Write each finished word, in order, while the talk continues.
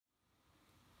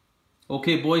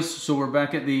Okay boys, so we're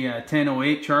back at the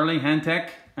 1008 Charlie Hantek,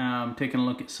 taking a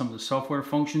look at some of the software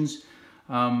functions.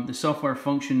 The software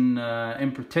function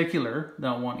in particular that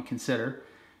I want to consider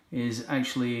is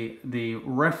actually the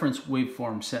reference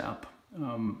waveform setup.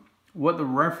 What the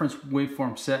reference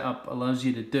waveform setup allows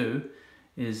you to do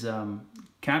is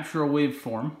capture a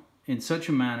waveform in such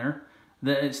a manner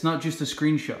that it's not just a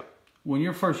screenshot. When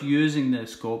you're first using the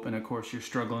scope, and of course you're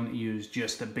struggling to use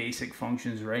just the basic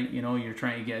functions, right? You know, you're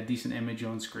trying to get a decent image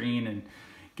on screen and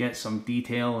get some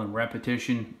detail and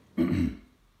repetition,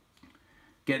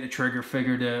 get the trigger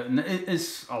figured out, and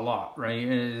it's a lot, right?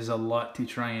 It is a lot to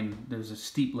try, and there's a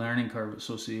steep learning curve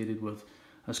associated with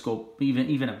a scope,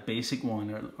 even a basic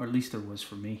one, or at least there was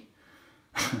for me.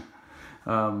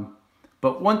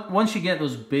 But once you get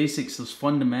those basics, those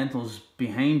fundamentals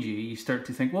behind you, you start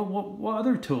to think, well, what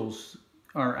other tools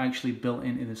are actually built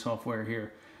into the software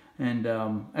here? And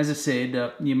as I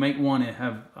said, you might want to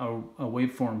have a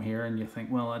waveform here, and you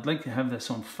think, well, I'd like to have this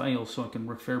on file so I can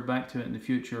refer back to it in the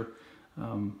future.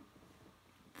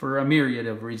 For a myriad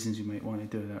of reasons you might want to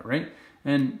do that, right?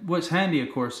 And what's handy,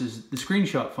 of course, is the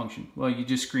screenshot function. Well, you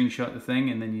just screenshot the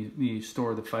thing, and then you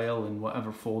store the file in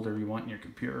whatever folder you want in your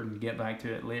computer, and you get back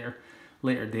to it later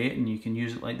date, and you can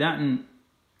use it like that, and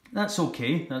that's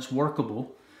okay, that's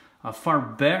workable. A far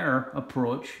better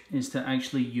approach is to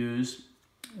actually use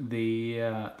the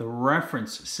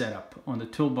reference setup on the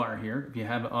toolbar here. If you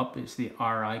have it up, it's the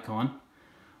R icon,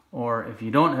 or if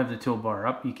you don't have the toolbar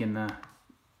up, you can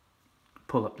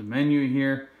pull up the menu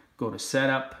here, go to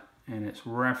setup, and it's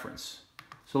reference.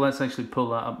 So let's actually pull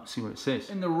that up and see what it says.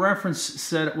 In the reference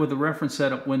setup, with the reference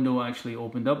setup window actually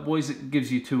opened up, boys, it gives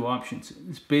you two options.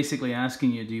 It's basically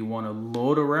asking you, do you want to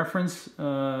load a reference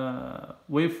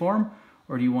waveform,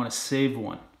 or do you want to save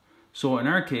one? So in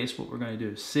our case, what we're going to do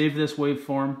is save this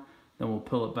waveform, then we'll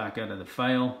pull it back out of the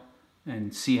file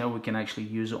and see how we can actually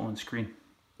use it on screen.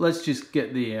 Let's just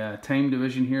get the time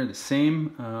division here the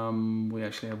same. We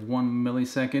actually have 1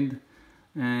 millisecond.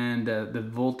 And the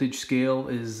voltage scale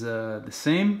is the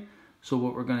same. So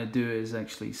what we're going to do is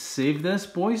actually save this,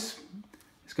 boys.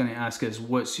 It's going to ask us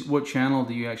what channel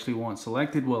do you actually want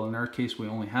selected. Well, in our case we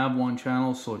only have one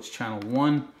channel, so it's channel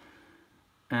 1,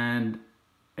 and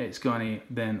it's going to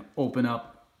then open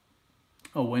up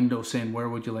a window saying where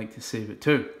would you like to save it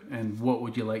to, and what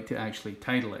would you like to actually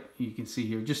title it. You can see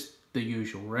here just the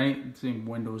usual, right? Same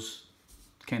Windows,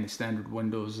 kind of standard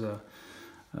Windows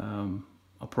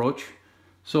approach.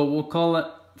 So we'll call it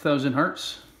 1000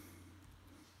 Hertz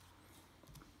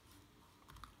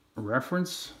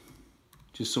reference,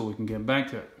 just so we can get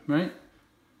back to it, right?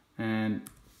 And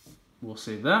we'll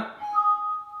save that.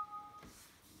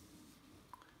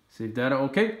 Save data,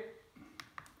 okay?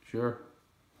 Sure.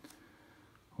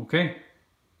 Okay,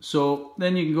 so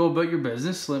then you can go about your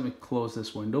business. Let me close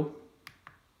this window.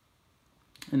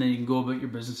 And then you can go about your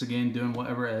business again, doing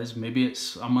whatever it is. Maybe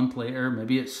it's a month later,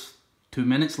 maybe it's 2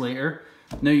 minutes later.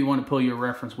 Now you want to pull your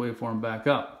reference waveform back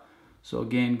up. So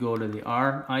again, go to the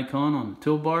R icon on the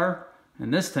toolbar,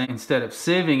 and this time, instead of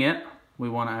saving it, we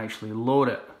want to actually load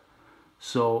it.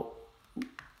 So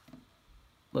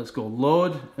let's go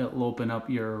load. It'll open up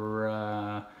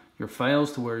your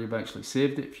files to where you've actually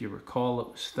saved it. If you recall,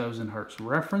 it was 1000 Hertz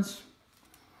reference.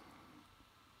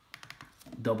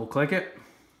 Double click it,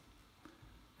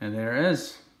 and there it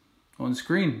is on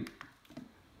screen.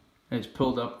 It's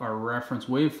pulled up our reference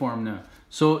waveform now.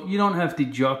 So you don't have to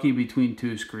jockey between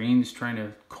two screens trying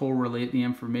to correlate the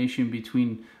information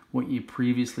between what you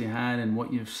previously had and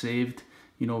what you've saved,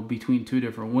 you know, between two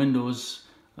different windows.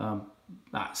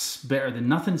 That's better than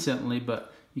nothing, certainly,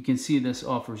 but you can see this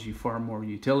offers you far more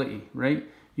utility, right?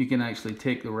 You can actually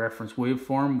take the reference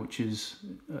waveform, which is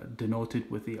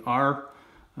denoted with the R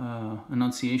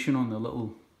enunciation on the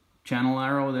little channel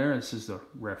arrow there. This is the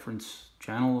reference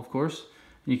channel, of course.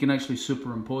 You can actually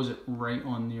superimpose it right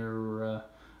on your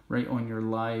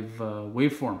live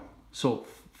waveform. So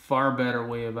far better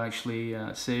way of actually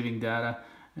saving data,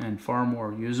 and far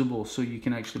more usable. So you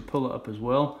can actually pull it up as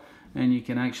well, and you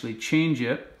can actually change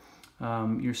it.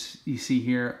 You see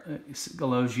here, it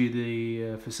allows you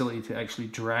the facility to actually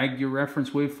drag your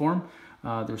reference waveform.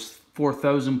 There's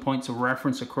 4,000 points of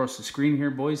reference across the screen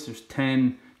here, boys. There's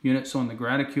 10 units on the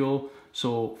graticule,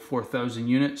 so 4,000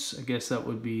 units. I guess that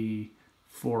would be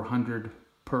 400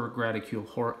 per graticule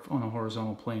on a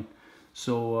horizontal plane.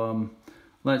 So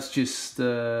let's just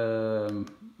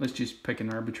pick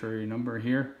an arbitrary number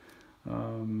here.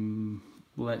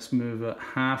 Let's move it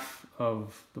half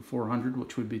of the 400,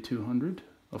 which would be 200,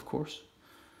 of course,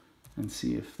 and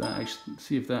see if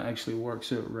that actually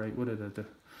works out right. What did I do?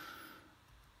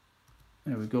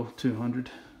 There we go, 200.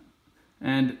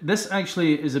 And this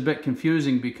actually is a bit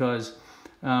confusing because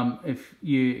if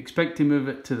you expect to move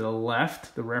it to the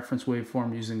left, the reference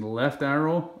waveform using the left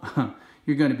arrow,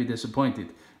 you're going to be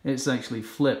disappointed. It's actually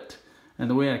flipped. And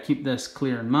the way I keep this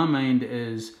clear in my mind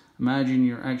is, imagine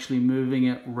you're actually moving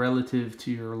it relative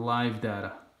to your live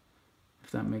data.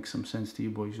 If that makes some sense to you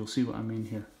boys, you'll see what I mean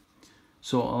here.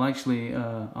 So I'll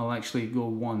actually go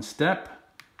one step,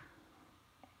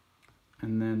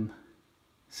 and then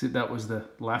see, that was the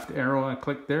left arrow I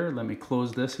clicked there. Let me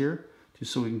close this here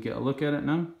just so we can get a look at it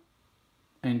now.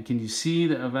 And can you see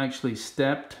that I've actually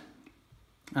stepped?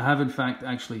 I have in fact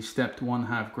actually stepped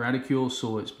 1/2 graticule,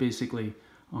 so it's basically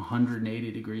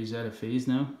 180 degrees out of phase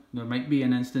now. There might be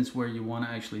an instance where you want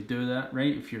to actually do that,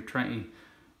 right? If you're trying to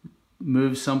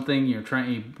move something, you're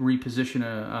trying to reposition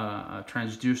a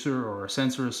transducer or a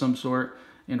sensor of some sort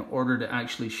in order to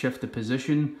actually shift the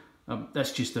position.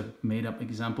 That's just a made-up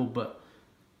example, but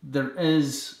there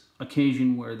is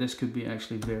occasion where this could be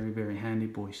actually very, very handy,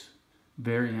 boys.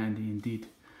 Very handy indeed.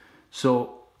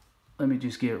 So let me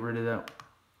just get rid of that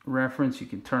reference. You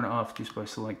can turn it off just by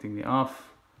selecting the off.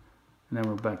 And then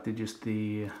we're back to just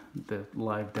the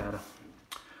live data.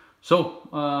 So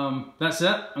that's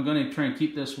it. I'm going to try and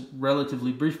keep this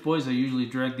relatively brief, boys. I usually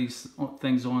drag these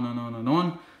things on and on and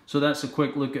on. So that's a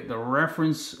quick look at the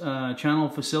reference channel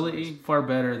facility. Far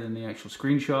better than the actual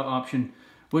screenshot option,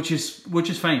 which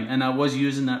is fine. And I was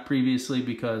using that previously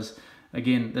because,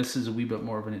 again, this is a wee bit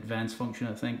more of an advanced function.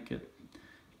 I think it's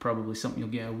probably something you'll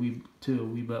get a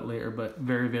wee bit later, but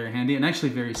very, very handy and actually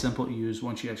very simple to use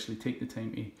once you actually take the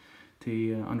time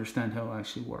to understand how it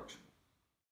actually works.